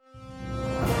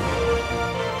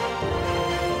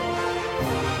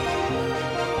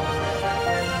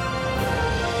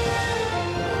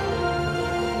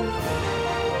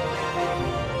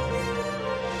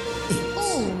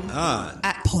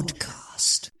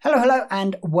Hello,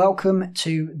 and welcome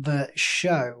to the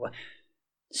show.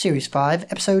 Series 5,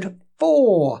 Episode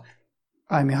 4.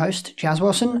 I'm your host, Jazz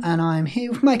Wilson, and I'm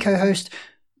here with my co-host,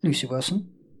 Lucy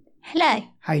Wilson. Hello.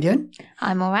 How you doing?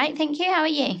 I'm all right, thank you. How are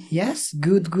you? Yes,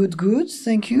 good.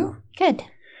 Thank you. Good.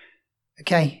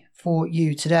 Okay, for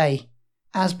you today,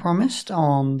 as promised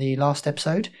on the last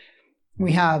episode,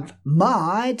 we have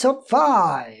my top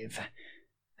 5.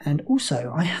 And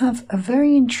also, I have a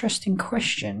very interesting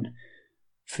question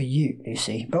for you,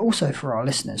 Lucy, but also for our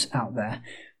listeners out there,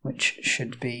 which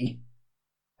should be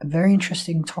a very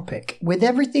interesting topic. With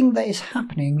everything that is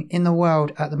happening in the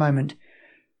world at the moment.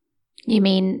 You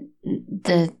mean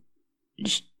the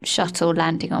shuttle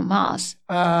landing on Mars?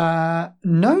 No,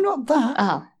 not that.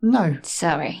 Oh. No.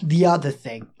 Sorry. The other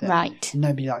thing that right.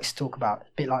 nobody likes to talk about. A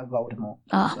bit like Voldemort.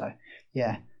 Oh. So,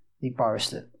 yeah, the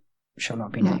virus that shall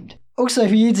not be named. Also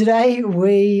for you today,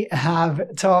 we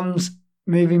have Tom's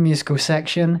movie musical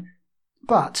section.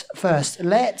 But first,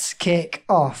 let's kick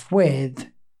off with,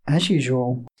 as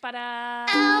usual,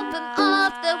 Album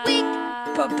of the week.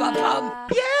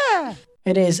 Yeah!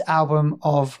 It is Album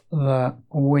of the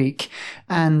Week.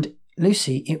 And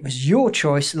Lucy, it was your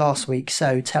choice last week,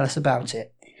 so tell us about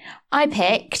it. I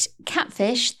picked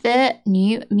Catfish, the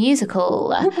new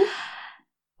musical,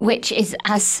 which is,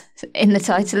 as in the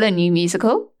title, a new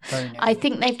musical. I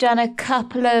think they've done a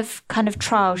couple of kind of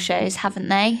trial shows, haven't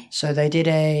they? So they did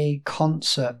a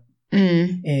concert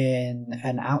in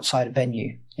an outside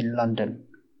venue in London.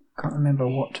 I can't remember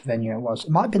what venue it was. It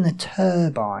might have been the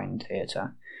Turbine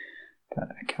Theatre, but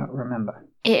I can't remember.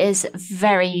 It is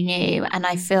very new, and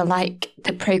I feel like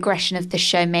the progression of the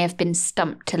show may have been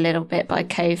stumped a little bit by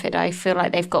COVID. I feel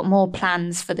like they've got more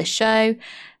plans for the show.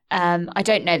 I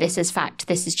don't know this as fact.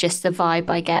 This is just the vibe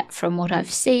I get from what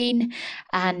I've seen,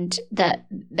 and that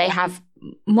they have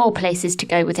more places to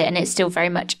go with it, and it's still very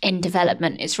much in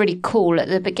development. It's really cool. At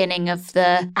the beginning of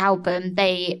the album,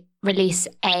 they release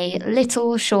a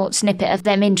little short snippet of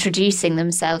them introducing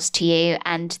themselves to you,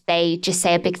 and they just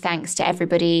say a big thanks to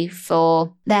everybody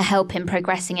for their help in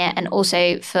progressing it, and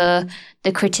also for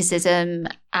the criticism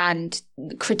and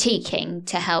critiquing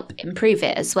to help improve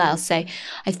it as well. So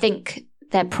I think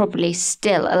they're probably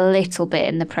still a little bit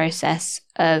in the process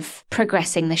of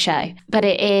progressing the show. But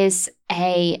it is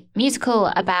a musical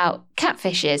about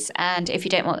catfishes. And if you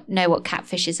don't know what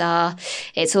catfishes are,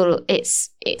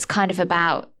 it's kind of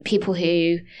about people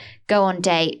who go on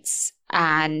dates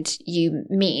and you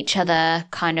meet each other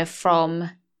kind of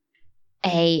from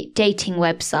a dating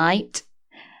website,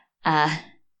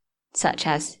 such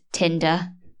as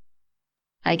Tinder,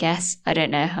 I guess. I don't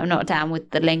know. I'm not down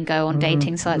with the lingo on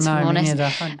dating sites, if I'm honest.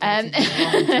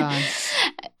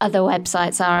 Other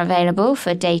websites are available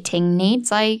for dating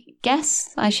needs, I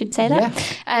guess. I should say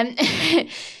that. Yeah.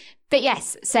 But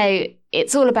yes, so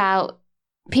it's all about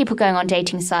people going on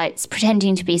dating sites,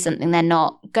 pretending to be something they're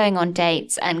not, going on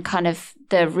dates, and kind of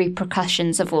the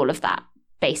repercussions of all of that,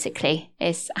 basically,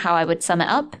 is how I would sum it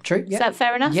up. True. Yep. Is that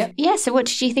fair enough? Yep. Yeah, so what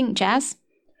did you think, Jazz?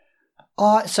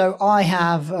 So I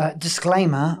have,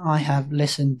 disclaimer, I have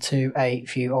listened to a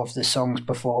few of the songs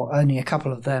before, only a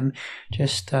couple of them,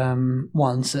 just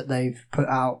ones that they've put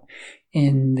out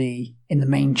in the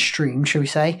mainstream, shall we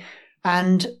say.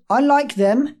 And I like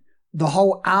them. The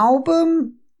whole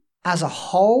album as a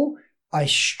whole, I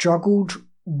struggled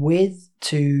with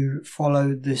to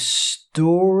follow the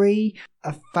story.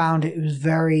 I found it was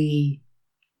very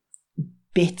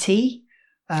bitty.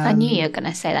 I knew you were going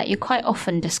to say that. You quite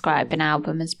often describe an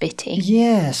album as bitty.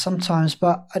 Yeah, sometimes,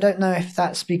 but I don't know if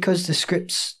that's because the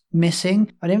script's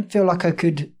missing. I didn't feel like I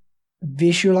could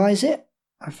visualize it.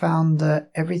 I found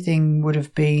that everything would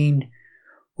have been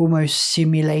almost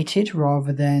simulated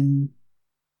rather than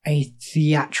a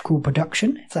theatrical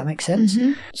production, if that makes sense.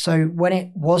 Mm-hmm. So when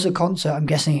it was a concert, I'm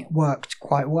guessing it worked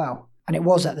quite well. And it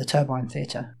was at the Turbine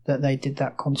Theatre that they did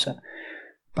that concert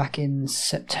back in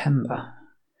September.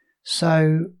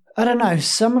 So, I don't know,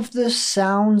 some of the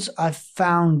sounds I've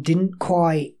found didn't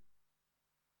quite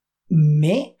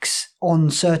mix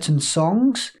on certain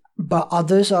songs, but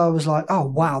others I was like, oh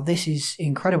wow, this is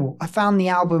incredible. I found the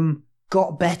album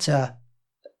got better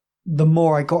the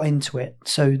more I got into it.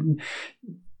 So,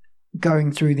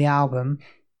 going through the album,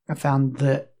 I found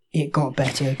that it got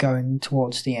better going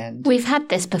towards the end. We've had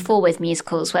this before with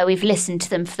musicals where we've listened to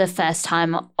them for the first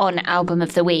time on Album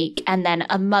of the Week, and then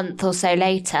a month or so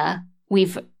later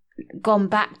we've gone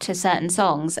back to certain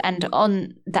songs, and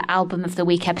on the Album of the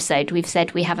Week episode we've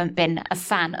said we haven't been a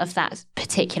fan of that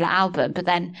particular album, but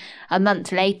then a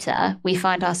month later we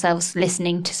find ourselves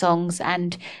listening to songs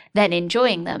and then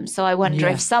enjoying them. So I wonder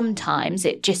if sometimes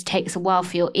it just takes a while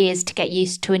for your ears to get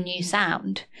used to a new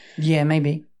sound. Yeah,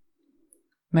 maybe.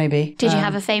 Maybe. Did you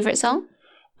have a favourite song?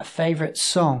 A favourite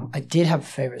song? I did have a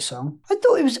favourite song. I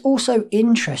thought it was also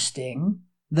interesting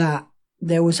that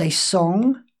there was a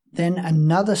song, then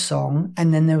another song,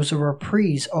 and then there was a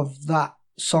reprise of that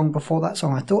song before that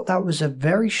song. I thought that was a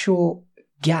very short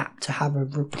gap to have a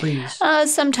reprise.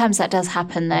 Sometimes that does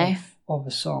happen, though. Of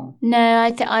a song.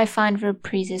 No, I find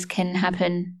reprises can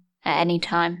happen at any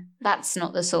time. That's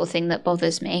not the sort of thing that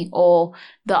bothers me or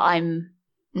that I'm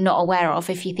not aware of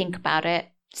if you think about it.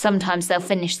 Sometimes they'll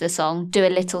finish the song, do a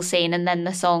little scene, and then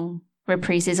the song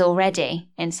reprises already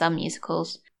in some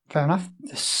musicals. Fair enough.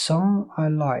 The song I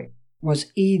liked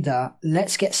was either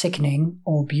Let's Get Sickening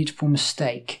or Beautiful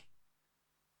Mistake.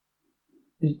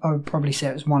 I would probably say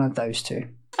it was one of those two.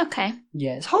 Okay.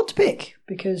 Yeah, it's hard to pick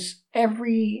because I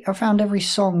found every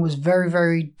song was very,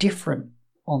 very different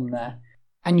on there.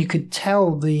 And you could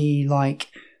tell the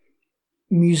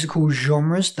musical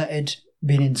genres that had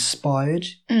been inspired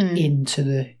into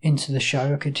the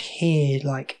show. I could hear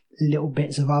little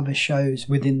bits of other shows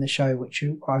within the show, which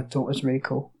I thought was really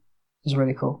cool. It was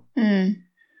really cool.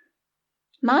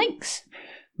 Mike's.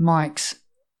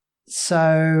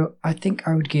 So I think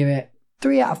I would give it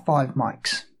 3 out of 5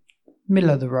 Mike's. Middle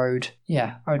of the road.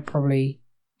 Yeah, I would probably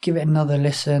give it another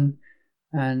listen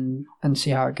and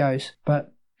see how it goes.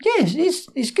 But yeah,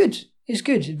 it's good. It's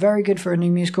good. It's very good for a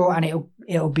new musical, and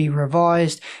it'll be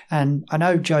revised. And I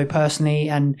know Joe personally,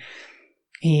 and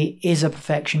he is a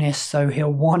perfectionist, so he'll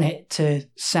want it to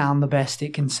sound the best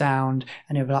it can sound,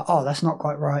 and he'll be like, "Oh, that's not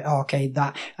quite right. Oh, okay,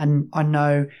 that." And I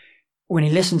know when he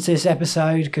listens to this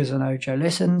episode, because I know Joe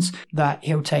listens, that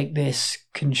he'll take this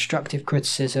constructive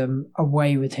criticism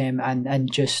away with him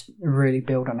and just really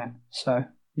build on it. So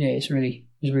yeah, it's really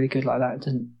good like that. It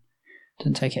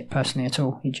doesn't take it personally at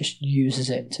all. He just uses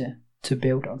it to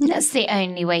build on. That's the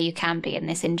only way you can be in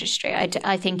this industry.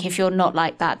 I think if you're not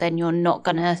like that, then you're not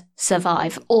going to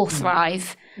survive or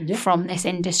thrive from this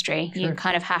industry. True. You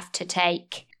kind of have to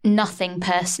take nothing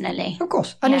personally. Of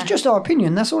course. And it's just our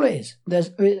opinion. That's all it is.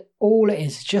 All it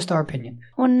is. It's just our opinion.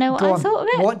 Well, know what I thought of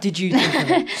it? What did you think of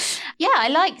it? Yeah, I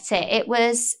liked it. It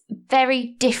was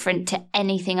very different to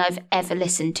anything I've ever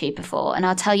listened to before. And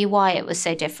I'll tell you why it was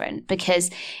so different. Because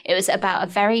it was about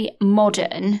a very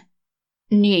modern,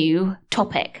 new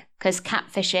topic. Because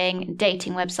catfishing and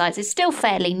dating websites is still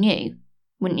fairly new,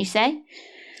 wouldn't you say?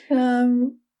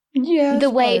 Yeah.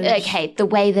 The way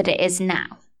that it is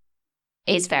now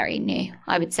is very new,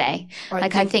 I would say. I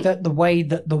think that the way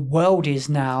that the world is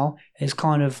now has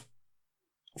kind of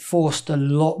forced a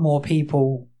lot more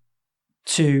people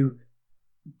to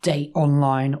date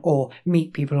online or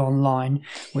meet people online,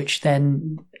 which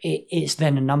then it's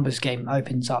then a numbers game,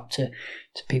 opens up to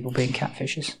people being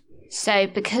catfishers. So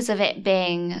because of it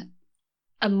being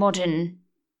a modern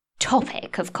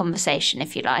topic of conversation,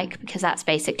 if you like, because that's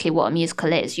basically what a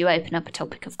musical is, you open up a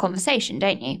topic of conversation,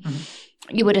 don't you? Mm-hmm.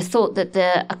 You would have thought that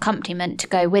the accompaniment to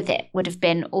go with it would have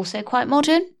been also quite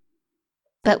modern.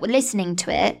 But listening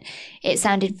to it, it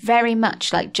sounded very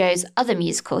much like Joe's other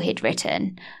musical he'd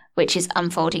written, which is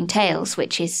Unfolding Tales,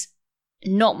 which is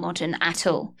not modern at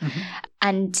all. Mm-hmm.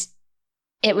 And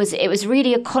it was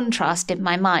really a contrast in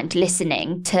my mind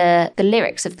listening to the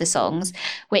lyrics of the songs,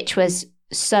 which was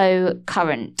so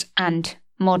current and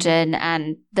modern,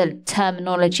 and the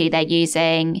terminology they're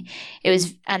using.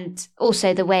 And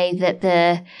also the way that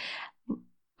the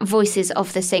voices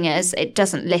of the singers, it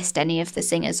doesn't list any of the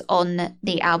singers on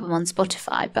the album on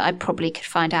Spotify, but I probably could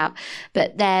find out.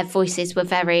 But their voices were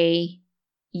very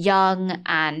young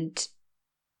and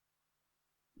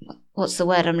what's the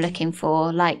word I'm looking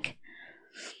for? Like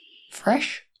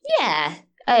fresh? Yeah.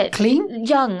 Clean?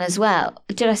 Young as well.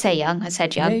 Did I say young? I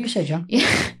said young. Yeah, you said young.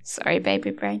 Sorry,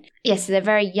 baby brain. Yes, they're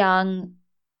very young.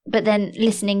 But then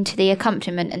listening to the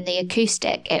accompaniment and the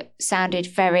acoustic, it sounded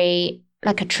very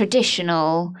like a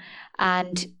traditional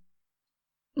and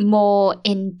more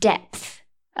in-depth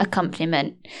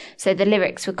accompaniment. So the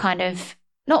lyrics were kind of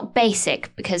not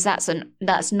basic, because that's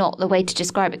not the way to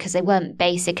describe it, because they weren't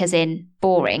basic as in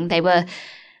boring.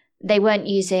 They weren't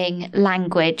using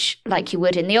language like you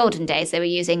would in the olden days. They were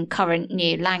using current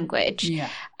new language. Yeah.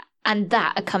 And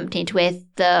that accompanied with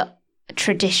the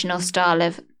traditional style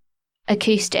of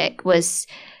acoustic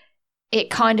it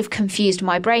kind of confused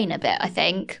my brain a bit, I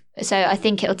think. So I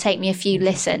think it'll take me a few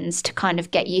listens to kind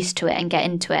of get used to it and get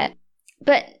into it.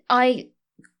 But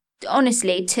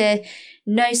honestly, to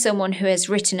know someone who has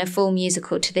written a full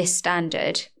musical to this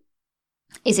standard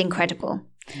is incredible.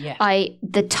 Yeah.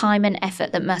 The time and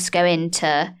effort that must go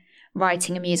into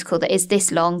writing a musical that is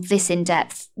this long, this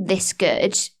in-depth, this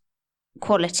good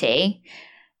quality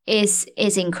is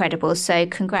incredible. So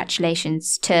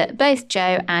congratulations to both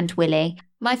Joe and Willie.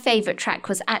 My favourite track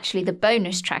was actually the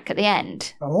bonus track at the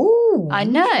end. Oh, I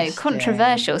know, interesting.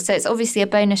 controversial. So it's obviously a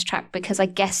bonus track because I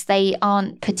guess they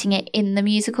aren't putting it in the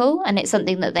musical and it's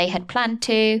something that they had planned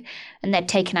to and they'd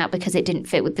taken out because it didn't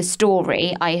fit with the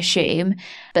story, I assume.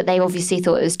 But they obviously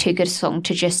thought it was too good a song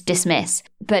to just dismiss.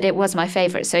 But it was my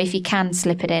favourite, so if you can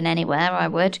slip it in anywhere, I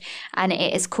would. And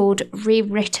it is called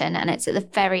Rewritten and it's at the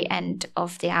very end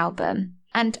of the album.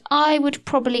 And I would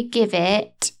probably give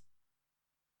it,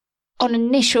 on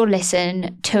initial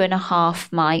listen, 2.5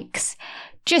 mics,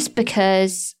 just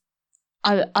because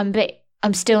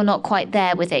I'm still not quite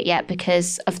there with it yet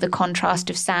because of the contrast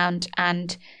of sound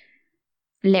and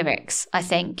lyrics. I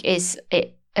think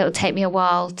it'll take me a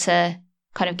while to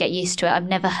kind of get used to it. I've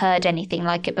never heard anything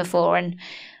like it before, and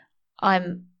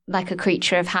I'm like a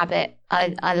creature of habit.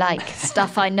 I like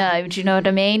stuff I know. Do you know what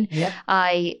I mean? Yeah.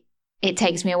 It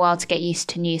takes me a while to get used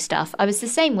to new stuff. I was the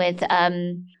same with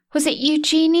was it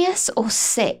Eugenius or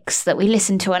Six that we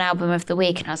listened to an album of the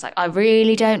week and I was like, I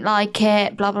really don't like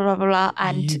it, blah, blah, blah, blah, blah.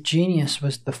 And Eugenius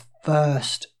was the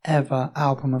first ever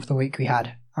album of the week we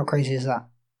had. How crazy is that?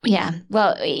 Yeah,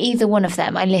 well, either one of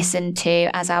them I listened to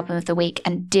as album of the week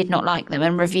and did not like them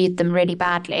and reviewed them really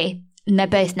badly. And they're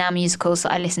both now musicals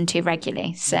that I listen to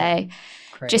regularly. So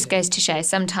just goes to show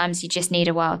sometimes you just need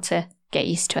a while to get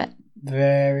used to it.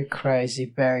 Very crazy,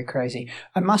 very crazy.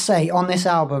 I must say, on this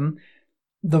album,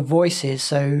 the voices,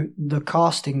 so the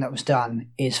casting that was done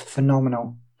is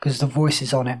phenomenal because the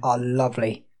voices on it are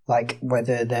lovely. Like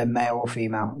whether they're male or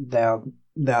female, they are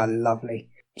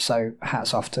lovely. So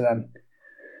hats off to them.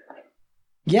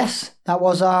 Yes, that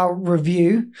was our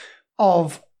review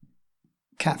of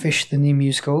Catfish the New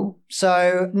Musical.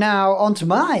 So now on to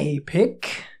my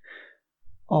pick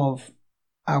of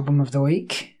album of the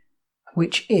week,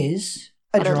 which is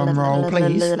a drum roll,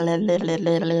 please.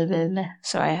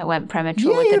 Sorry, I went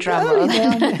premature with the drum roll.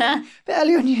 Bit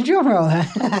early on your drum roll there.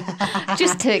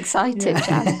 Just too excited,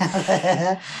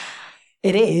 Jan.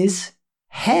 It is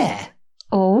Hair.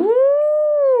 Oh.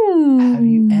 Have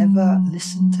you ever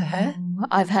listened to Hair?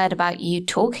 I've heard about you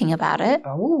talking about it.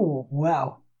 Oh,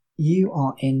 well, you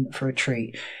are in for a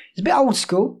treat. It's a bit old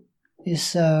school.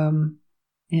 It's, a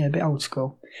bit old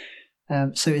school.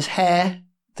 So it's Hair,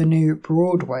 the new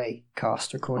Broadway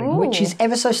cast recording, which is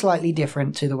ever so slightly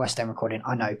different to the West End recording,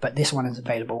 I know, but this one is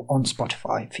available on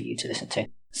Spotify for you to listen to.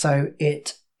 So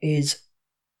it is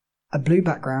a blue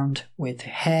background with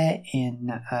Hair in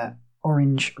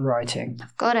orange writing.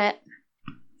 I've got it.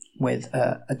 With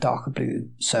a darker blue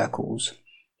circles.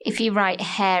 If you write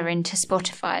Hair into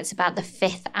Spotify, it's about the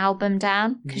 5th album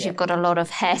down because you've got a lot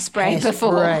of hairspray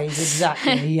before. Hairspray,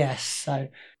 exactly, yes. So,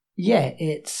 yeah,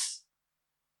 it's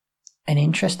an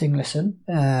interesting listen.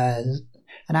 An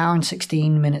hour and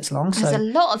 16 minutes long. There's a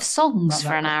lot of songs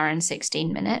for an hour and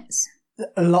 16 minutes.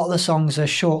 A lot of the songs are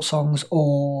short songs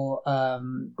or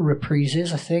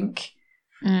reprises, I think.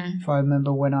 If I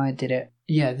remember when I did it.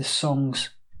 Yeah, the songs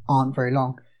aren't very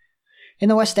long. In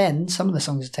the West End, some of the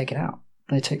songs are taken out.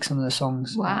 They take some of the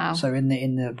songs out. So in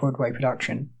the Broadway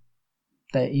production,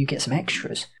 you get some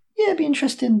extras. Yeah, it'd be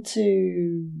interesting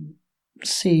to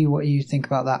see what you think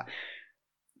about that.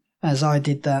 As I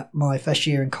did that my first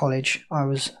year in college, I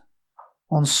was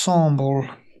ensemble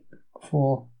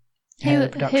for Hair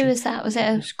production. Who was that? Was it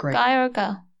a guy or a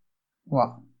girl?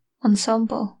 What?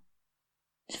 Ensemble.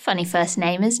 It's a funny first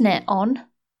name, isn't it? Wonder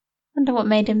what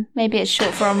made him. Maybe it's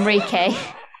short for Enrique.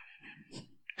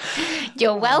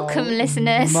 You're welcome,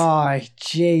 listeners. My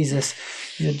Jesus.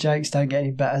 Your jokes don't get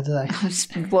any better, do they?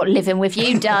 What living with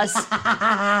you does.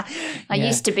 I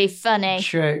used to be funny.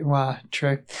 True. Well,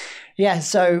 true. Yeah,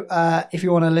 so if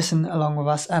you want to listen along with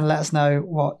us and let us know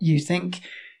what you think,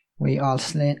 we are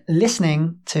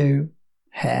listening to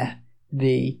Hair,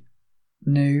 the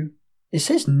new... It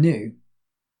says new,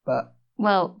 but...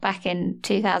 Well, back in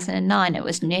 2009, it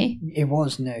was new. It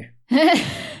was new.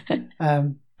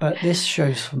 But this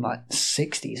show's from like the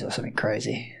 60s or something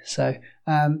crazy. So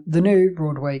the new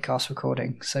Broadway cast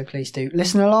recording. So please do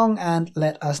listen along and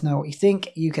let us know what you think.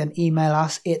 You can email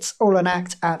us. It's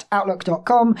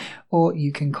allanact@outlook.com, or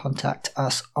you can contact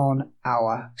us on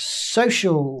our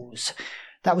socials.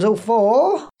 That was all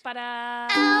for...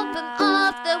 Album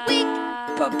of the week.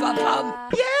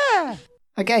 Yeah!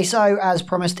 Okay, so as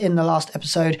promised in the last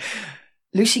episode,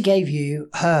 Lucy gave you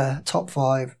her top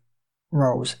 5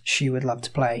 roles she would love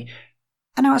to play.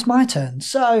 And now it's my turn.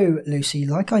 So, Lucy,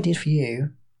 like I did for you,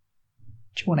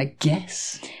 do you want to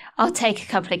guess? I'll take a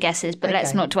couple of guesses, but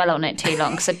let's not dwell on it too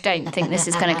long because I don't think this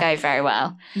is going to go very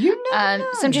well. You know.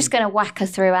 So I'm just going to whack a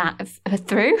through? A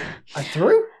through?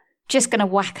 Just going to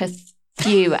whack a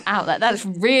few out there. That's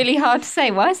really hard to say.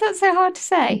 Why is that so hard to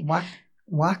say?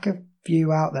 whack a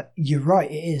few out that you're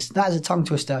right, it is. That is a tongue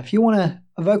twister. If you want a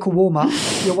vocal warm-up,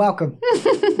 you're welcome.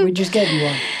 We just gave you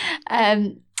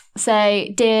one. So,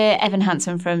 Dear Evan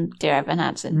Hansen from Dear Evan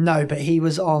Hansen. No, but he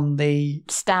was on the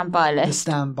Standby list. The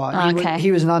standby. Okay.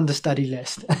 He was an understudy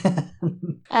list.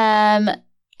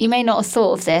 You may not have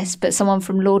thought of this, but someone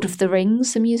from Lord of the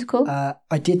Rings, the musical.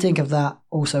 I did think of that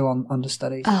also on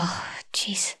understudies. Oh,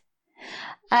 jeez.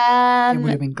 It would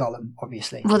have been Gollum,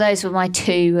 obviously. Well, those were my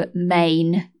two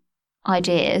main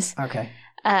ideas. Okay.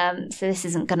 So this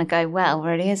isn't going to go well,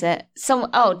 really, is it?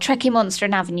 Trekkie Monster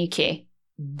and Avenue Q.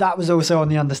 That was also on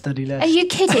the understudy list. Are you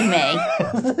kidding me?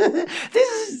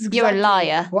 You're a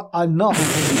liar. Well, I'm not.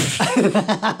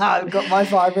 I've got my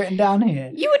 5 written down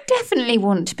here. You would definitely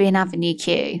want to be an Avenue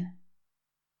Q.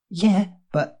 Yeah,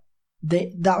 but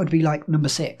that would be like number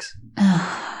 6.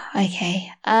 Okay.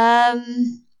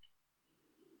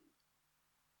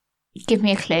 Give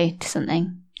me a clue to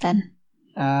something, then.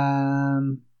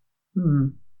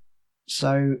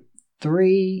 So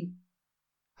 3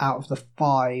 out of the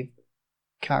 5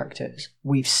 characters,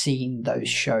 we've seen those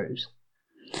shows.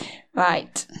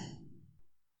 Right.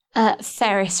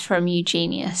 Ferris from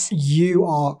Eugenius. You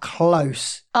are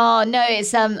close. Oh no,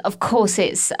 it's of course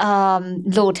it's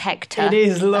Lord Hector. It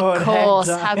is Lord Hector. Of course,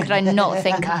 how could I not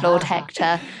think of Lord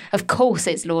Hector? Of course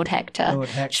it's Lord Hector. Lord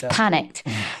Hector. Just panicked.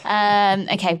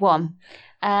 Okay, one.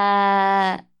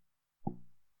 A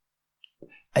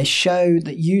show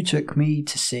that you took me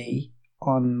to see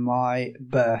on my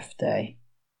birthday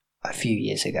a few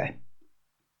years ago.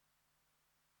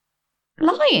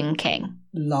 Lion King.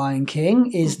 Lion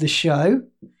King is the show.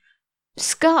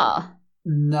 Scar.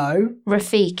 No.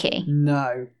 Rafiki.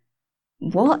 No.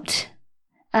 What?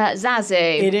 Zazu.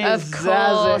 It is Of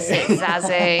course Zazu. it's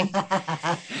Zazu.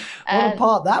 What a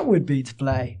part that would be to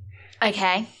play.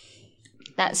 Okay.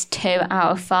 That's 2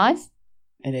 out of 5.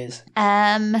 It is.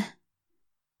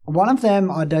 One of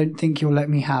them I don't think you'll let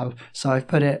me have, so I've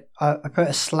put it. I put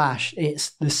a slash.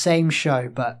 It's the same show,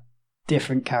 but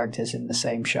different characters in the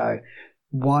same show.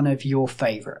 One of your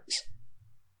favourites.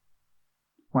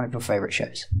 One of your favourite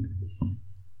shows.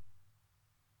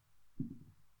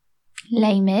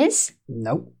 Les Mis.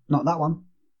 Nope, not that one.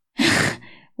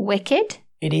 Wicked.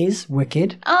 It is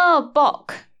Wicked. Oh,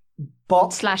 Bok.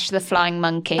 Bok / the Flying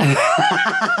Monkey.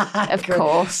 Of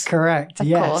course. Correct. Of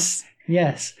yes. course.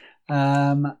 Yes.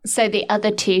 So the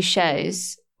other 2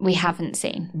 shows we haven't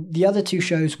seen. The other 2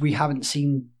 shows we haven't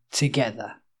seen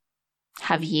together.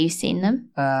 Have you seen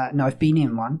them? No, I've been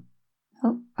in one.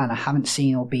 Oh. And I haven't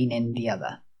seen or been in the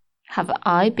other. Have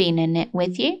I been in it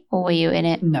with you, or were you in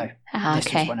it? No.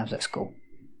 This was when I was at school.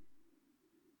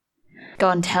 Go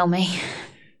on, tell me.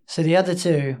 So the other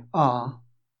 2 are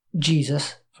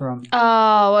Jesus from...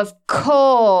 Oh, of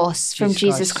course. From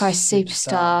Jesus Christ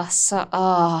Superstar. So,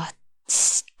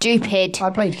 stupid. I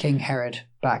played King Herod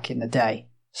back in the day,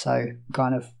 so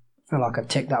kind of feel like I've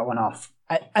ticked that one off.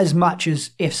 As much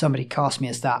as if somebody cast me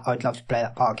as that, I'd love to play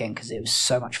that part again because it was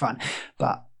so much fun.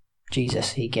 But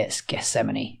Jesus, he gets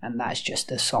Gethsemane, and that's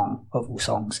just a song of all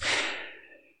songs.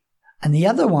 And the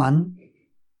other one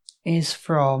is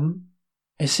from...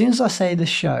 As soon as I say the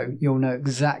show, you'll know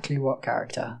exactly what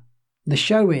character. The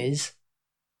show is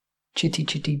Chitty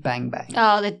Chitty Bang Bang.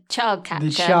 Oh, the child catcher.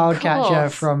 The child catcher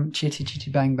from Chitty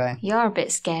Chitty Bang Bang. You're a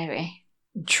bit scary.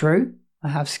 True. I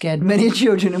have scared many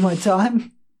children in my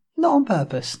time. Not on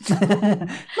purpose. Not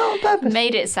on purpose.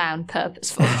 Made it sound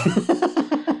purposeful.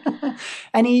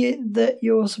 Any that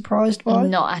you're surprised by?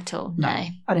 Not at all, no.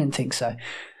 I didn't think so.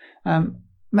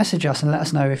 Message us and let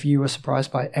us know if you were surprised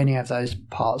by any of those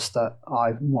parts that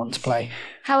I want to play.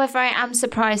 However, I am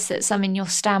surprised that some in your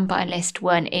standby list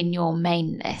weren't in your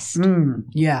main list.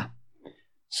 Yeah.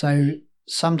 So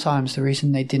sometimes the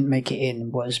reason they didn't make it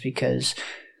in was because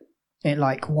it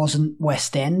wasn't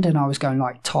West End, and I was going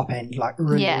top end,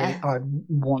 really. I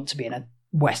want to be in a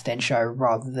West End show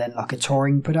rather than a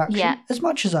touring production. Yeah. As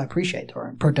much as I appreciate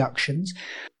touring productions,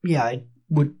 I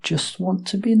would just want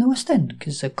to be in the West End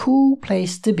because it's a cool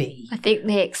place to be. I think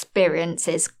the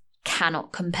experiences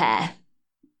cannot compare.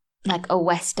 A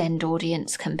West End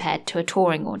audience compared to a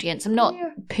touring audience. I'm not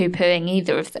poo-pooing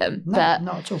either of them, but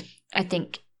not at all. I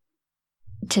think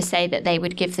to say that they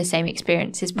would give the same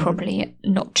experience is probably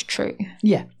not true.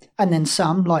 Yeah. And then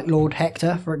some, like Lord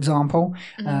Hector, for example,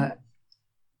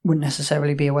 wouldn't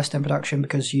necessarily be a West End production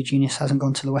because Eugenius hasn't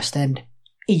gone to the West End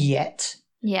yet.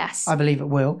 Yes. I believe it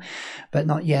will, but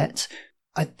not yet.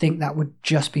 I think that would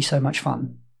just be so much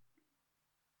fun.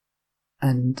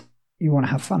 And you want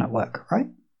to have fun at work, right?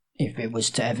 If it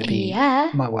was to ever be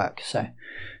my work. So,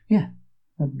 yeah,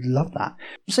 I'd love that.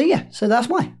 So, so that's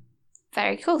why.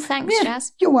 Very cool. Thanks,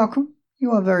 Jazz. You're welcome.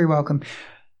 You are very welcome.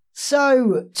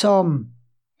 So, Tom,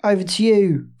 over to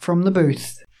you from the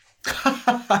booth.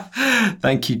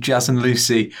 Thank you, Jazz and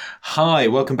Lucy. Hi,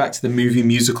 welcome back to the movie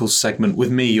musicals segment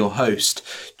with me, your host,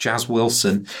 Jazz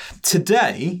Wilson.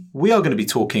 Today, we are going to be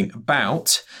talking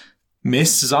about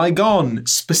Miss Saigon,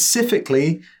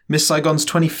 specifically Miss Saigon's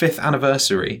 25th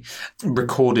anniversary,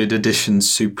 recorded edition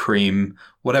supreme,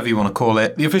 whatever you want to call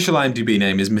it. The official IMDb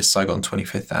name is Miss Saigon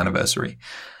 25th anniversary.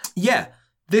 Yeah,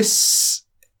 this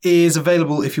is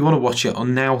available if you want to watch it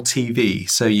on Now TV,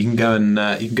 so you can go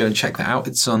and check that out.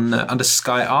 It's on under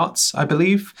Sky Arts, I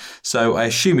believe. So I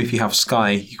assume if you have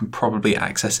Sky, you can probably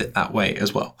access it that way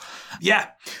as well. Yeah.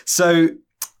 So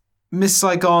Miss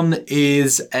Saigon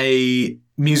is a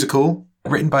musical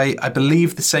written by, I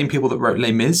believe, the same people that wrote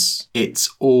Les Mis.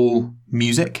 It's all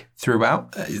music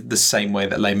throughout, the same way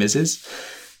that Les Mis is.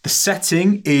 The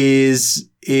setting is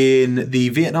in the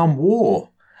Vietnam War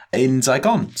in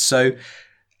Saigon. So.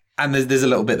 And there's a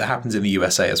little bit that happens in the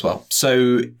USA as well.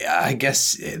 So I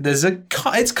guess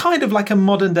it's kind of like a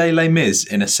modern day Les Mis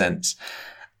in a sense.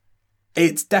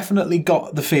 It's definitely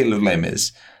got the feel of Les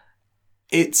Mis.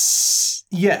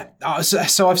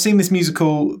 So I've seen this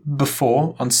musical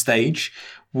before on stage.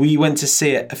 We went to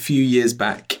see it a few years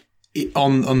back in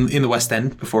the West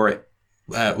End before it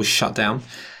was shut down.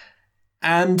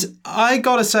 And I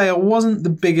gotta say, I wasn't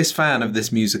the biggest fan of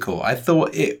this musical. I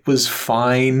thought it was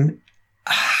fine.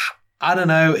 I don't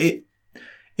know, it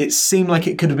seemed like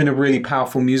it could have been a really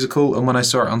powerful musical, and when I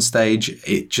saw it on stage,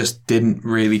 it just didn't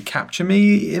really capture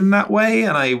me in that way,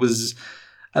 and I was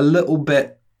a little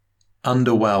bit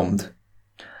underwhelmed.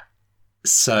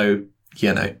 So,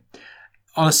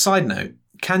 on a side note,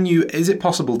 is it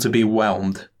possible to be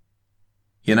whelmed?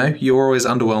 You're always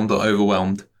underwhelmed or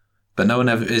overwhelmed, but no one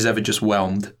is ever just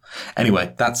whelmed.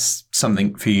 Anyway, that's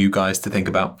something for you guys to think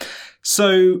about.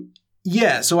 So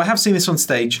I have seen this on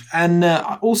stage, and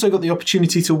I also got the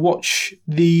opportunity to watch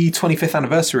the 25th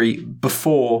anniversary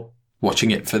before watching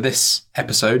it for this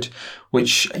episode,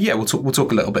 which, we'll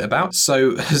talk a little bit about.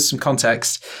 So, as some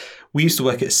context, we used to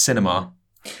work at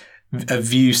a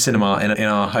View Cinema in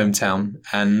our hometown,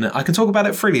 and I can talk about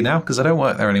it freely now because I don't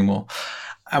work there anymore.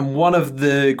 And one of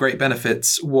the great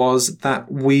benefits was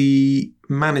that we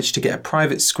managed to get a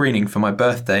private screening for my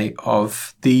birthday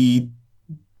of the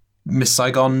Miss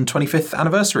Saigon 25th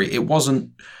anniversary. It wasn't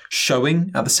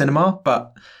showing at the cinema,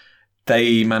 but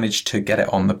they managed to get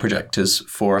it on the projectors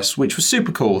for us, which was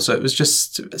super cool. So it was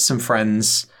just some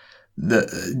friends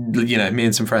me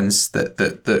and some friends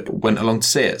that went along to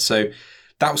see it. So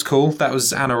that was cool.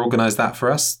 Anna organised that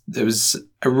for us. It was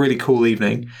a really cool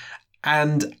evening.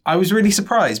 And I was really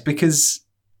surprised because,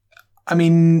 I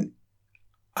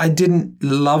didn't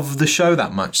love the show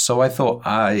that much. So I thought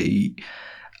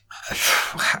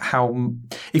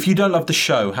if you don't love the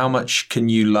show, how much can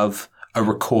you love a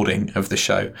recording of the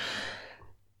show?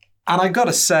 And I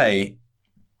gotta say,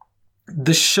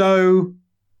 the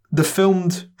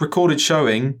filmed recorded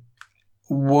showing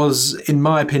was, in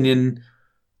my opinion,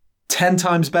 10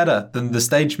 times better than the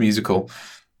stage musical.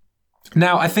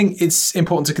 Now, I think it's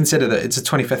important to consider that it's a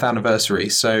 25th anniversary.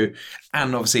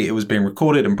 And obviously it was being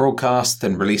recorded and broadcast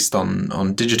and released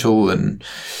on digital and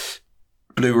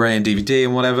Blu-ray and DVD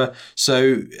and whatever.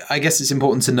 So I guess it's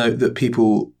important to note that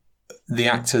the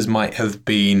actors might have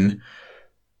been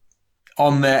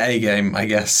on their A game, I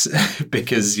guess,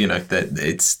 because, that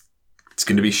it's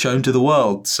going to be shown to the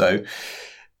world. So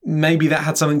maybe that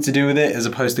had something to do with it as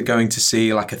opposed to going to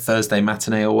see like a Thursday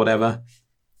matinee or whatever.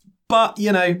 But,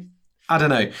 I don't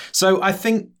know. So I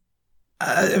think,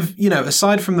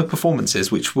 aside from the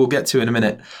performances, which we'll get to in a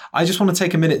minute, I just want to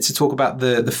take a minute to talk about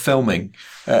the filming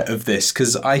of this,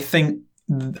 because I think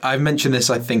I've mentioned this,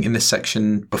 in this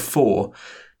section before,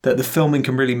 that the filming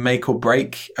can really make or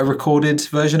break a recorded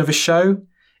version of a show.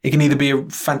 It can either be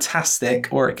fantastic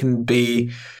or it can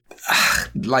be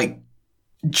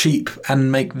cheap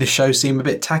and make the show seem a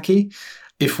bit tacky.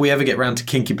 If we ever get round to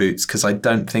Kinky Boots, because I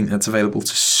don't think that's available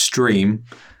to stream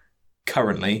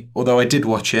currently, although I did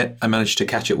watch it, I managed to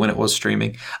catch it when it was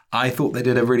streaming. I thought they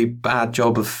did a really bad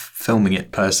job of filming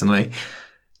it, personally.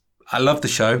 I love the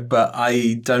show, but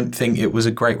I don't think it was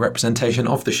a great representation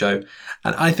of the show.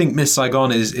 And I think Miss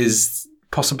Saigon is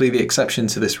possibly the exception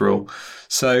to this rule.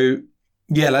 So,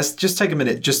 let's just take a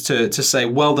minute just to say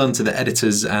well done to the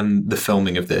editors and the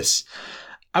filming of this.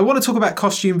 I want to talk about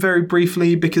costume very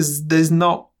briefly because there's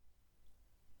not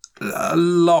a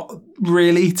lot,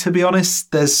 really, to be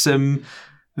honest. There's some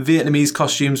Vietnamese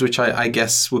costumes, which I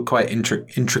guess were quite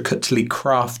intricately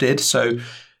crafted. So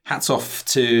hats off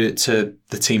to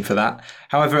the team for that.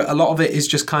 However, a lot of it is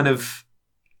just kind of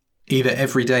either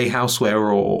everyday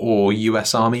housewear or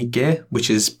US Army gear, which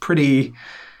is pretty...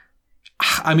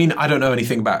 I mean, I don't know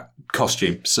anything about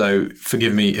costume, so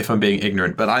forgive me if I'm being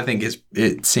ignorant, but I think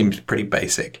it seems pretty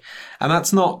basic. And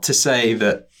that's not to say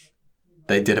that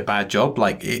they did a bad job.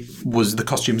 Like, the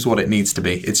costume's what it needs to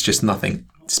be. It's just nothing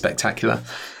spectacular.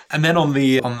 And then on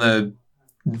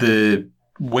the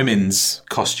women's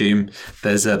costume,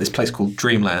 there's this place called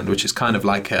Dreamland, which is kind of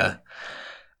like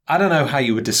I don't know how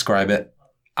you would describe it.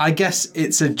 I guess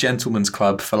it's a gentleman's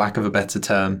club, for lack of a better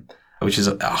term, which is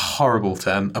a horrible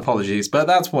term. Apologies, but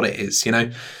that's what it is, you know?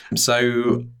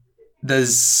 So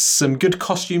there's some good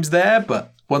costumes there,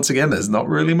 but once again, there's not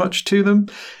really much to them.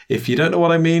 If you don't know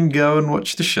what I mean, go and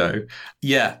watch the show.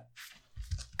 Yeah.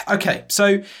 Okay,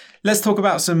 so let's talk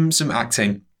about some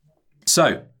acting.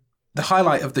 So the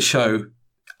highlight of the show,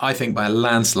 I think by a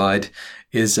landslide,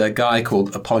 is a guy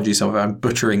called, apologies if I'm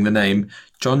butchering the name,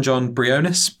 John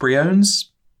Briones?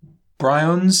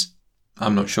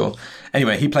 I'm not sure.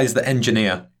 Anyway, he plays the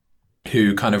engineer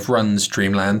who kind of runs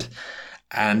Dreamland.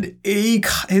 And he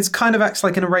kind of acts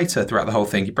like a narrator throughout the whole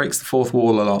thing. He breaks the fourth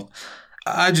wall a lot.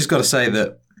 I just got to say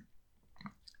that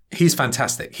he's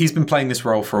fantastic. He's been playing this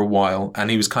role for a while,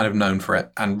 and he was kind of known for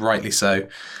it, and rightly so.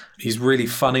 He's really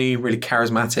funny, really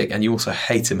charismatic, and you also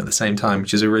hate him at the same time,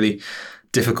 which is a really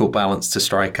difficult balance to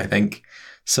strike, I think.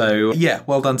 So, yeah,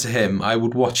 well done to him. I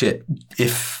would watch it,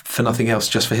 if for nothing else,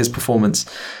 just for his performance.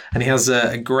 And he has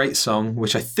a great song,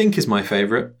 which I think is my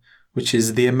favourite, which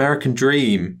is The American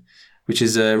Dream, which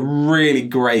is a really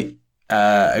great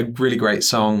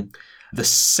song. The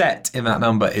set in that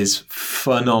number is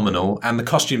phenomenal, and the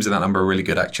costumes in that number are really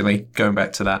good, actually, going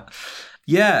back to that.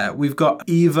 Yeah, we've got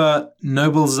Eva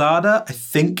Noblezada, I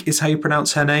think is how you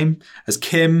pronounce her name, as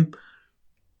Kim,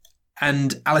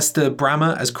 and Alistair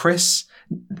Brammer as Chris.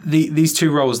 These two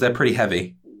roles, they're pretty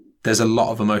heavy. There's a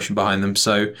lot of emotion behind them.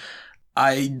 So,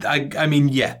 I mean,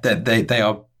 yeah, they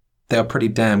are pretty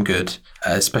damn good,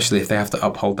 especially if they have to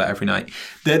uphold that every night.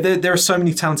 There are so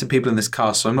many talented people in this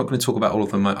cast, so I'm not going to talk about all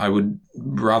of them. I would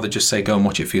rather just say go and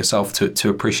watch it for yourself to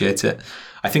appreciate it.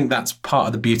 I think that's part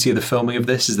of the beauty of the filming of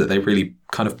this, is that they really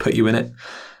kind of put you in it.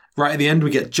 Right at the end,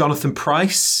 we get Jonathan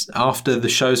Pryce, after the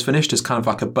show's finished, as kind of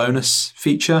like a bonus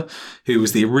feature, who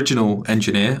was the original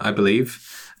engineer, I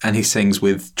believe, and he sings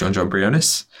with John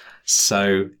Briones.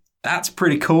 So that's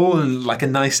pretty cool, and like a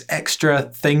nice extra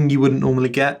thing you wouldn't normally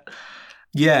get.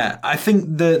 Yeah, I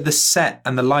think the set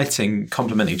and the lighting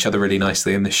complement each other really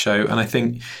nicely in this show, and I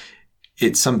think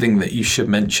it's something that you should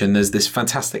mention. There's this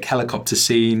fantastic helicopter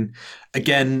scene,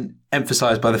 again,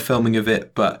 emphasized by the filming of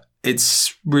it, but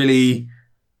it's a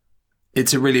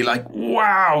really like,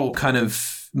 wow kind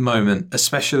of moment,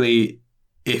 especially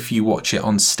if you watch it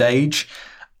on stage.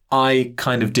 I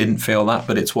kind of didn't feel that,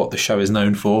 but it's what the show is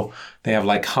known for. They have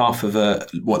like half of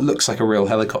what looks like a real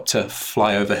helicopter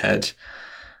fly overhead.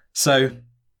 So,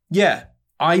 yeah,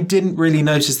 I didn't really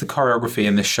notice the choreography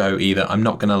in this show either, I'm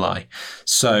not going to lie.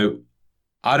 So,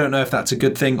 I don't know if that's a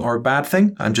good thing or a bad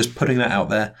thing. I'm just putting that out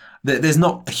there. There's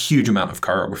not a huge amount of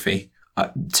choreography,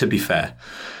 to be fair.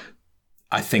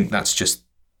 I think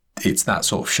it's that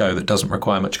sort of show that doesn't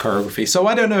require much choreography. So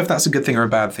I don't know if that's a good thing or a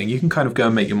bad thing. You can kind of go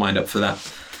and make your mind up for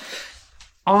that.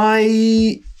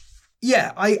 I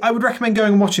would recommend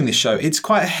going and watching this show. It's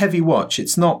quite a heavy watch.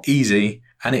 It's not easy,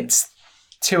 and it's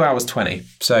 2 hours 20.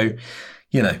 So,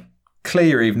 you know, clear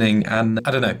your evening, and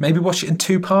I don't know, maybe watch it in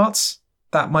 2 parts.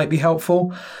 That might be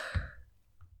helpful.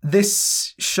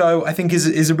 This show, I think,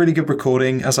 is a really good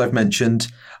recording, as I've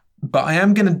mentioned, but I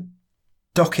am going to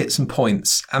docket some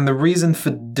points, and the reason for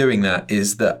doing that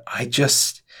is that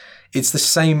it's the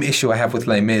same issue I have with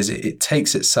Les Mis. It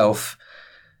takes itself,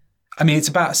 I mean, it's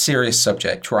about a serious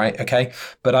subject, right? Okay,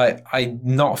 but I'm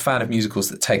not a fan of musicals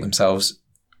that take themselves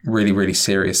really, really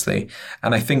seriously,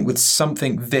 and I think with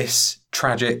something this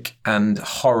tragic and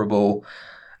horrible,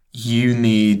 you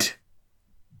need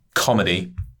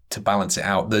comedy to balance it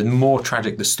out. The more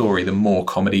tragic the story, the more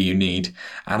comedy you need,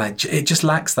 and it just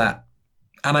lacks that.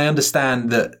 And I understand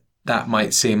that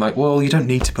might seem like, well, you don't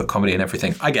need to put comedy in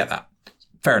everything. I get that.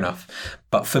 Fair enough.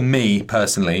 But for me,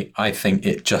 personally, I think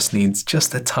it just needs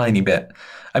just a tiny bit.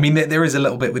 I mean, there is a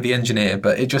little bit with the engineer,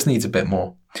 but it just needs a bit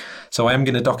more. So I am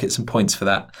going to docket some points for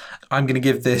that. I'm going to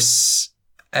give this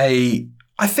a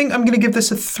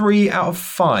 3 out of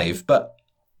 5, but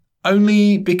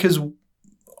only because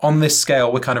on this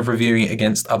scale, we're kind of reviewing it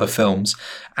against other films.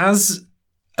 As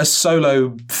a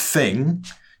solo thing,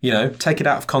 take it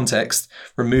out of context,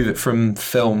 remove it from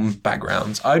film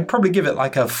backgrounds. I'd probably give it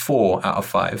like a 4 out of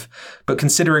 5. But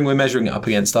considering we're measuring it up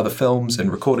against other films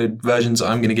and recorded versions,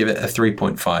 I'm going to give it a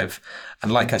 3.5.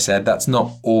 And like I said, that's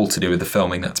not all to do with the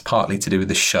filming. That's partly to do with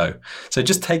the show. So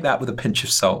just take that with a pinch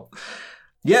of salt.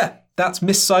 Yeah, that's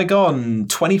Miss Saigon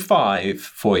 25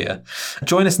 for you.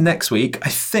 Join us next week. I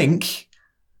think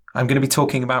I'm going to be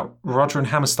talking about Roger and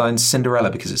Hammerstein's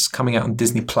Cinderella because it's coming out on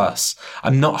Disney+.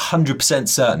 I'm not 100%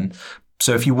 certain.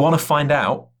 So if you want to find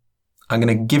out, I'm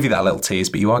going to give you that little tease,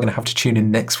 but you are going to have to tune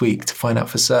in next week to find out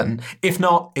for certain. If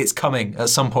not, it's coming at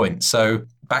some point. So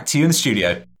back to you in the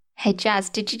studio. Hey, Jazz,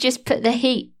 did you just put the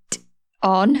heat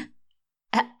on?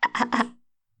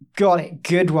 Got it.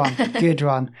 Good one. Good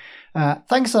one.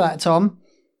 Thanks for that, Tom,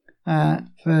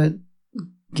 for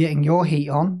getting your heat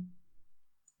on.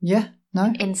 Yeah?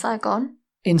 No? In Saigon.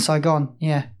 In Saigon.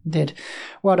 Yeah, did.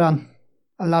 Well done.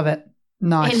 I love it.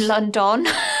 Nice. In London.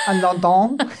 And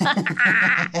London.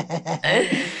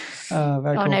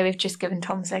 Very cool. No, we've just given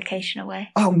Tom's location away.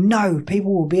 Oh, no.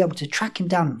 People will be able to track him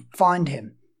down and find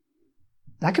him.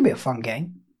 That could be a fun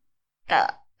game.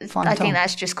 I think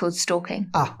that's just called stalking.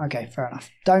 Ah, okay, fair enough.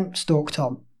 Don't stalk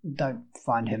Tom. Don't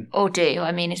find him. Or do.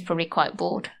 I mean, he's probably quite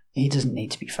bored. He doesn't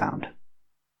need to be found.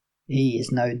 He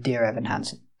is no Dear Evan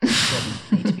Hansen. He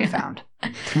doesn't need to be found.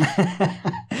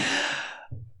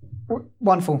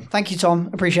 Wonderful. Thank you, Tom.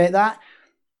 Appreciate that.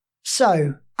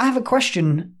 So, I have a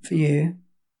question for you.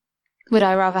 Would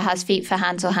I rather have feet for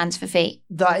hands or hands for feet?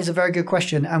 That is a very good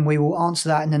question, and we will answer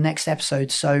that in the next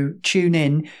episode. So tune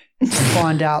in to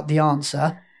find out the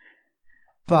answer.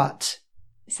 But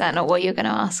is that not what you're going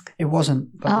to ask? It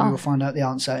wasn't, but we will find out the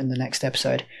answer in the next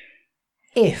episode.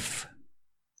 If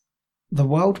the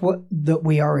world that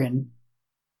we are in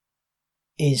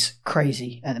is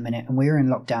crazy at the minute, and we're in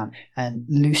lockdown, and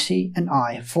Lucy and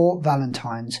I, for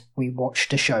Valentine's, we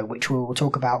watched a show, which we will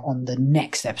talk about on the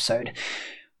next episode.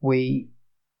 We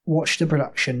watched a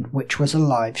production, which was a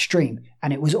live stream,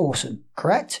 and it was awesome,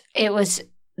 correct? It was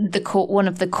one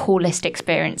of the coolest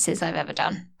experiences I've ever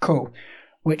done. Cool.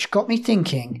 Which got me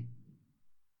thinking,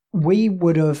 we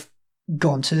would have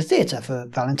gone to the theatre for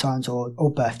Valentine's or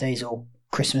birthdays or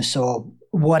Christmas or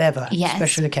whatever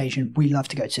special occasion. We love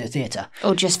to go to the theatre.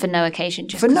 Or just for no occasion.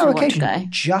 Just for no we occasion, want to go.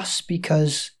 Just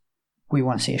because we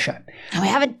want to see a show. And we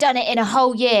haven't done it in a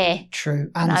whole year.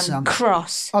 True. And I'm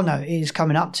cross. Oh no, it is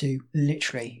coming up to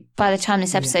literally. By the time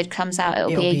this episode comes out, it'll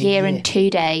be a year and 2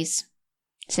 days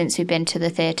since we've been to the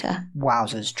theatre.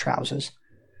 Wowzers, trousers.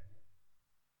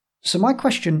 So my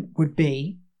question would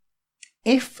be,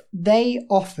 if they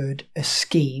offered a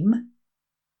scheme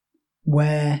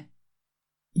where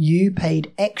you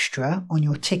paid extra on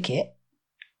your ticket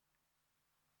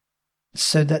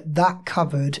so that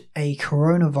covered a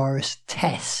coronavirus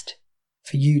test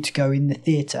for you to go in the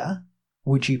theatre,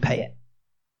 would you pay it?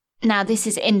 Now, this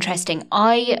is interesting.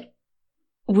 I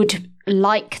would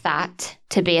like that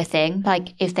to be a thing.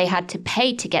 Like, if they had to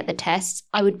pay to get the tests,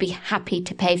 I would be happy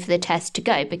to pay for the test to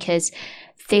go, because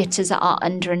theatres are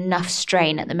under enough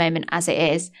strain at the moment as it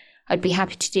is. I'd be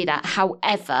happy to do that.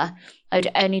 However, I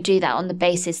would only do that on the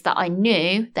basis that I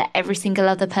knew that every single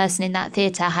other person in that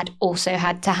theatre had also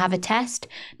had to have a test.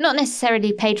 Not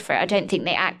necessarily paid for it. I don't think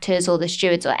the actors or the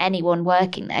stewards or anyone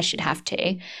working there should have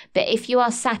to. But if you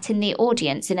are sat in the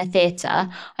audience in a theatre,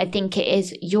 I think it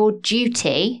is your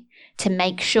duty to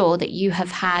make sure that you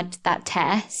have had that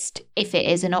test, if it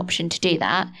is an option to do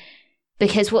that.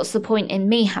 Because what's the point in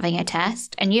me having a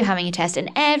test and you having a test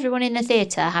and everyone in the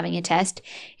theatre having a test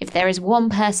if there is one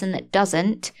person that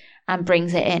doesn't and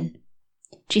brings it in?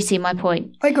 Do you see my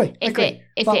point? I agree. If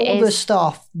but it all is, the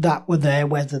staff that were there,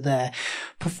 whether they're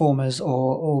performers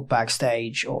or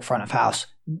backstage or front of house,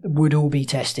 would all be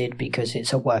tested because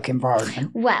it's a work environment.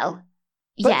 Well,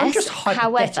 but yes. I'm just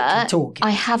hypothetically However, talking.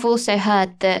 I have also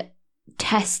heard that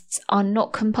tests are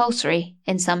not compulsory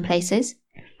in some places.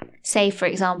 Say, for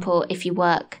example, if you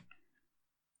work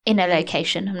in a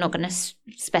location, I'm not going to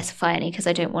specify any because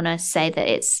I don't want to say that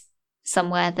it's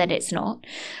somewhere that it's not.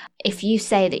 If you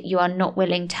say that you are not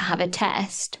willing to have a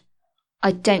test,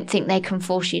 I don't think they can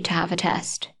force you to have a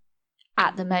test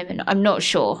at the moment. I'm not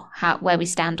sure where we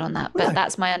stand on that, but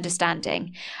that's my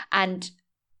understanding. And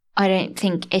I don't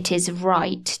think it is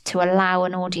right to allow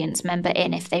an audience member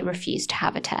in if they refuse to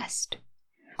have a test.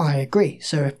 I agree.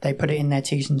 So if they put it in their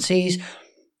T's and C's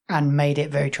and made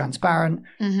it very transparent,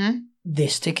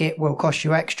 this ticket will cost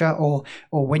you extra, or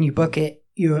when you book it,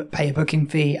 you pay a booking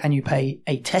fee and you pay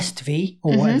a test fee,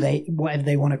 or whatever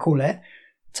they want to call it,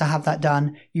 to have that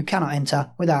done. You cannot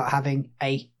enter without having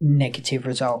a negative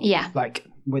result. Yeah. Like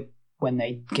when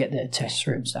they get their tests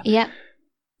through and stuff. Yeah.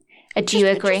 Do you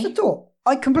agree? Just a thought.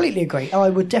 I completely agree. I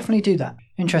would definitely do that.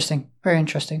 Interesting. Very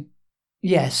interesting.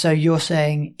 Yeah, so you're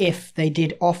saying if they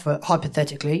did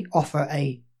hypothetically offer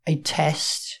a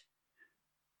test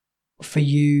for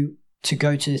you to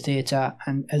go to the theatre,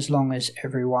 and as long as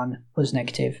everyone was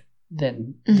negative,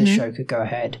 then the show could go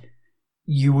ahead.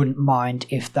 You wouldn't mind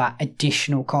if that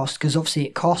additional cost, because obviously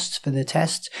it costs for the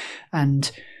tests,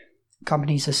 and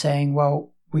companies are saying,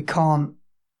 well, we can't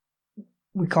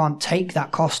take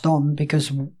that cost on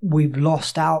because we've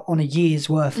lost out on a year's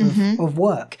worth of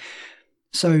work.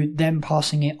 So them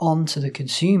passing it on to the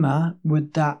consumer,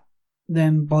 would that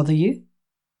then bother you?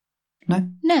 No?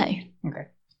 No. Okay.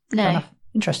 No. Fair enough.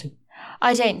 Interesting.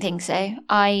 I don't think so.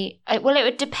 Well, it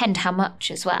would depend how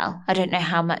much as well. I don't know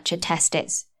how much a test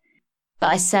is. But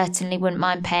I certainly wouldn't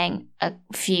mind paying a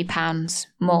few pounds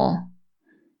more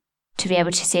to be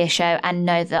able to see a show and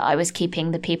know that I was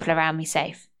keeping the people around me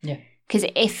safe. Yeah. Because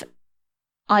if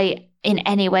I in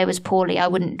any way was poorly, I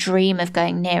wouldn't dream of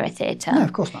going near a theatre. No,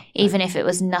 of course not. Even if it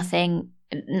was nothing,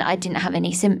 I didn't have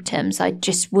any symptoms. I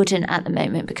just wouldn't at the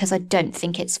moment because I don't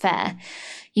think it's fair.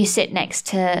 You sit next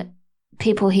to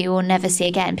people who you will never see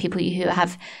again, people who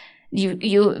have...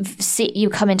 You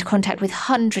come into contact with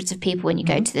hundreds of people when you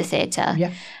go to the theatre.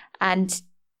 Yeah. And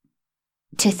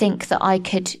to think that I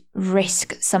could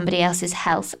risk somebody else's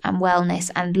health and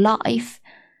wellness and life,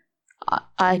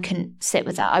 I can sit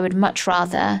with that. I would much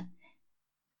rather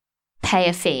pay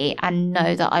a fee and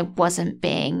know that I wasn't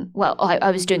being... Well, I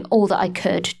was doing all that I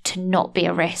could to not be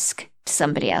a risk to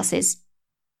somebody else's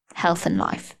health and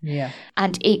life. Yeah.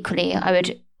 And equally, I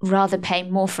would rather pay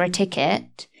more for a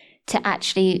ticket to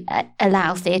actually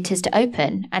allow theatres to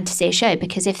open and to see a show,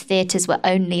 because if theatres were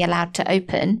only allowed to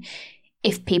open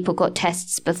if people got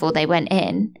tests before they went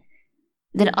in,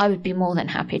 then I would be more than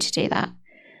happy to do that.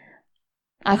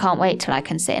 I can't wait till I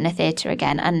can sit in a theatre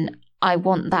again, and I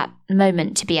want that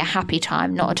moment to be a happy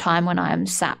time, not a time when I am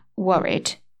sat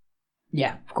worried.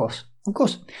 Yeah, of course. Of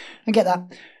course. I get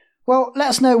that. Well, let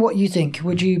us know what you think.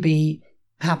 Would you be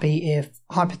happy if,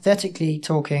 hypothetically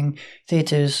talking,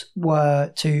 theatres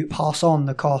were to pass on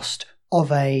the cost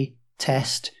of a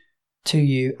test to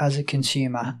you as a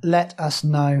consumer? Let us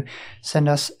know. Send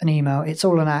us an email. It's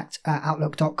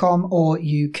allanact@outlook.com, or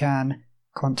you can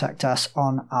contact us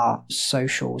on our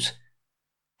socials.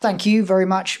 Thank you very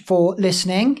much for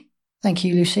listening. Thank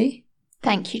you, Lucy.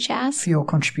 Thank you, Jazz. For your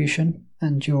contribution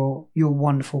and your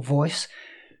wonderful voice.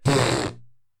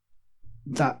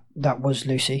 That was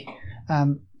Lucy.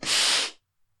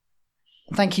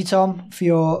 Thank you, Tom, for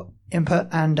your input,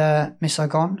 and Miss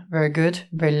Saigon. Very good,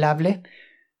 very lovely.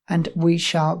 And we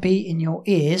shall be in your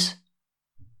ears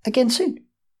again soon.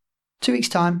 2 weeks'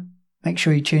 time. Make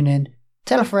sure you tune in.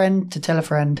 Tell a friend to tell a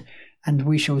friend, and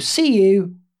we shall see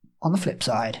you on the flip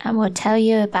side. And we'll tell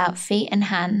you about feet and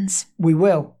hands. We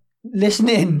will. Listen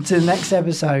in to the next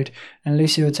episode, and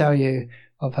Lucy will tell you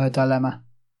of her dilemma.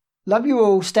 Love you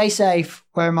all. Stay safe.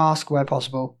 Wear a mask where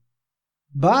possible.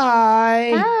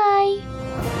 Bye. Bye.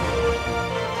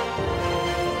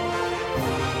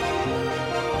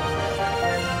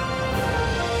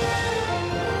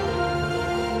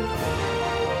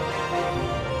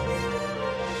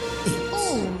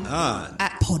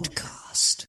 At podcast.